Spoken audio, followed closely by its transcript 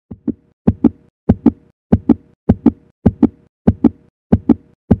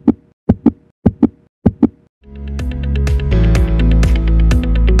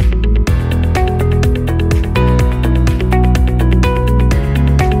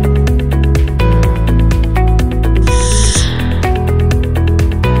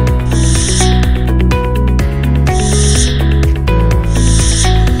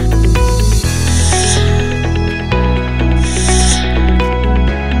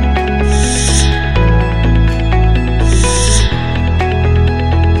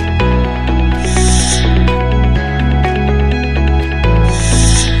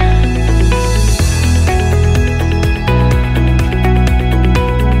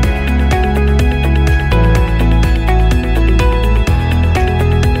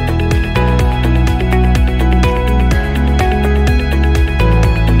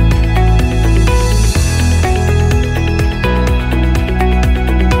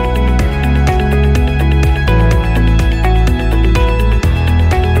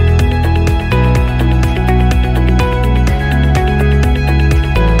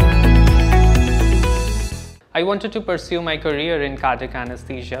wanted to pursue my career in cardiac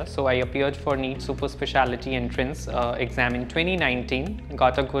anesthesia, so I appeared for NEET Super Speciality entrance exam in 2019,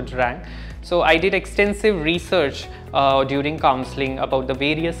 got a good rank. So I did extensive research during counseling about the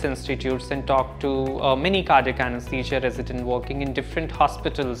various institutes and talked to many cardiac anesthesia residents working in different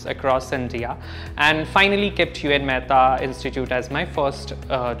hospitals across India, and finally kept UNMICRC Institute as my first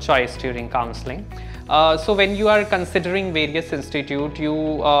choice during counseling. So when you are considering various institutes, you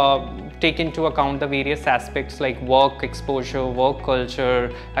take into account the various aspects like work exposure, work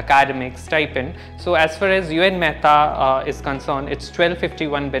culture, academics, stipend. So as far as UNMICRC is concerned, it's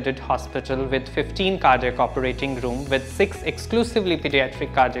 1251 bedded hospital with 15 cardiac operating room with 6 exclusively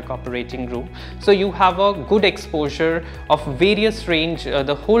pediatric cardiac operating room. So you have a good exposure of various range,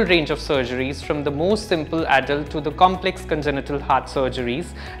 the whole range of surgeries, from the most simple adult to the complex congenital heart surgeries,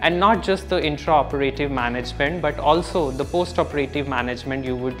 and not just the intraoperative management but also the post-operative management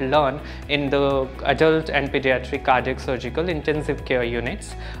you would learn in the adult and pediatric cardiac surgical intensive care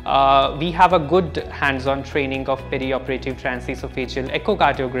units. We have a good hands-on training of perioperative transesophageal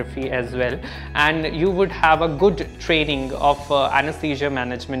echocardiography as well, and you would have a good training of anesthesia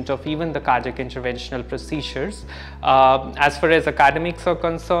management of even the cardiac interventional procedures. As far as academics are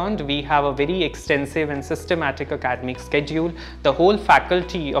concerned, we have a very extensive and systematic academic schedule. The whole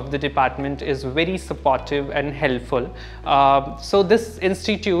faculty of the department is very supportive and helpful. So this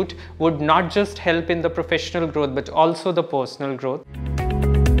institute would not just help in the professional growth but also the personal growth.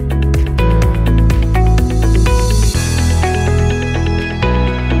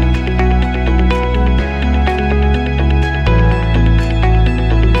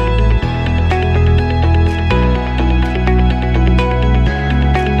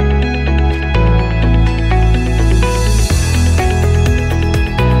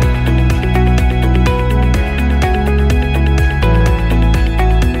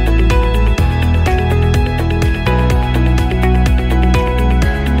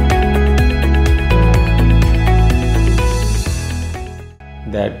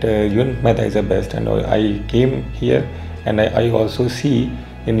 That UNMICRC is the best, and I came here and I also see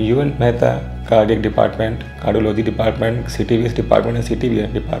in UNMICRC cardiac department, cardiology department, CTVS department and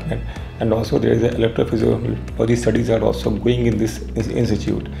CTVS department, and also there is a electrophysiology studies are also going in this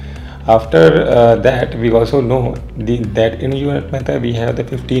institute. After that, we also know that in UNMICRC we have the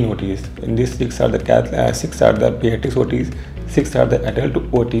 15 OTs. In this 6 are the pediatrics OTs, 6 are the adult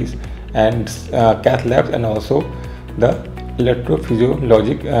OTs, and cath labs, and also the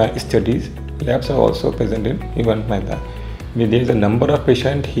electrophysiologic studies labs are also present in UNMICRC. There is a number of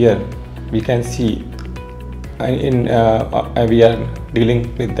patients here we can see we are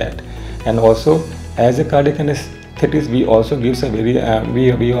dealing with that, and also as a cardiac anesthetist we also gives a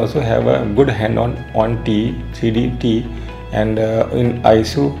very we also have a good hand on T, 3D, T, and in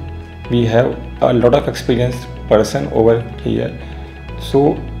ICU we have a lot of experienced person over here.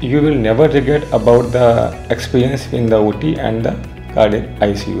 So you will never regret about the experience in the OT and the cardiac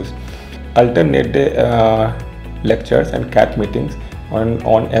ICUs. Alternate day lectures and CAT meetings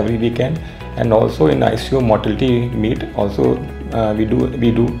on every weekend, and also in ICU mortality meet also we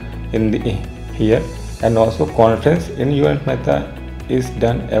do in the here, and also conference in UNMICRC is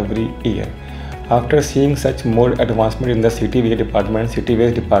done every year. After seeing such more advancement in the CTVA department,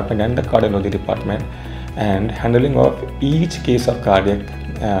 CTVS department and the cardiology department, and handling of each case of cardiac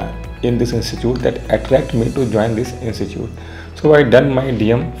in this institute, that attract me to join this institute. So I done my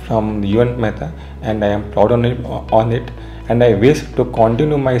DM from UNMICRC and I am proud on it, and I wish to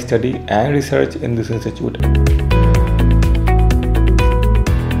continue my study and research in this institute.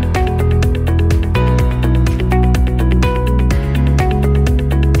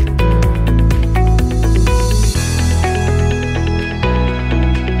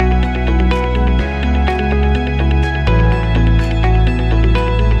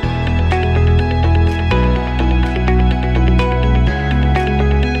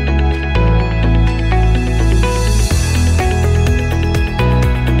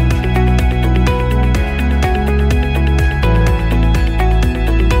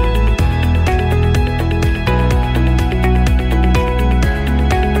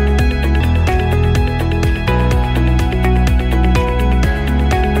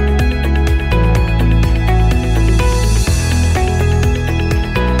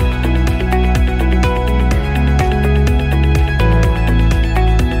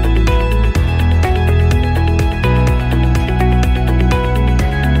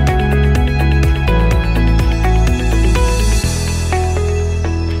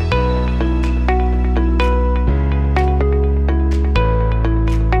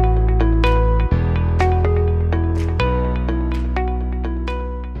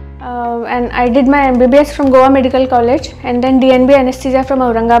 I did my MBBS from Goa Medical College and then DNB Anesthesia from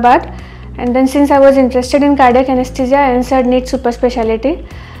Aurangabad. And then since I was interested in cardiac anesthesia, I answered NEET super speciality.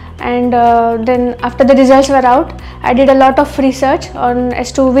 And then after the results were out, I did a lot of research on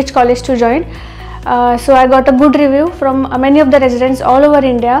as to which college to join. So I got a good review from many of the residents all over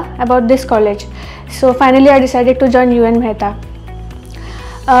India about this college. So finally I decided to join UNMICRC.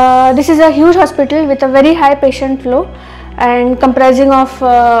 This is a huge hospital with a very high patient flow and comprising of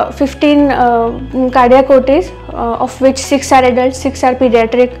 15 cardiac OTs, of which 6 are adult, 6 are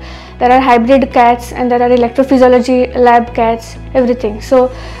pediatric. There are hybrid cats and there are electrophysiology lab cats, everything. So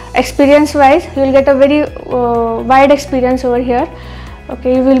experience wise, you will get a very wide experience over here.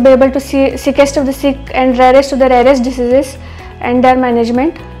 Okay, you will be able to see sickest of the sick and rarest of the rarest diseases and their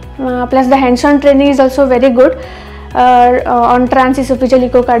management. Plus the hands-on training is also very good on transesophageal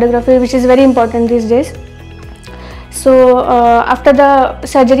echocardiography, which is very important these days. So after the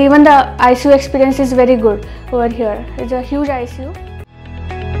surgery, even the ICU experience is very good over here. It's a huge ICU.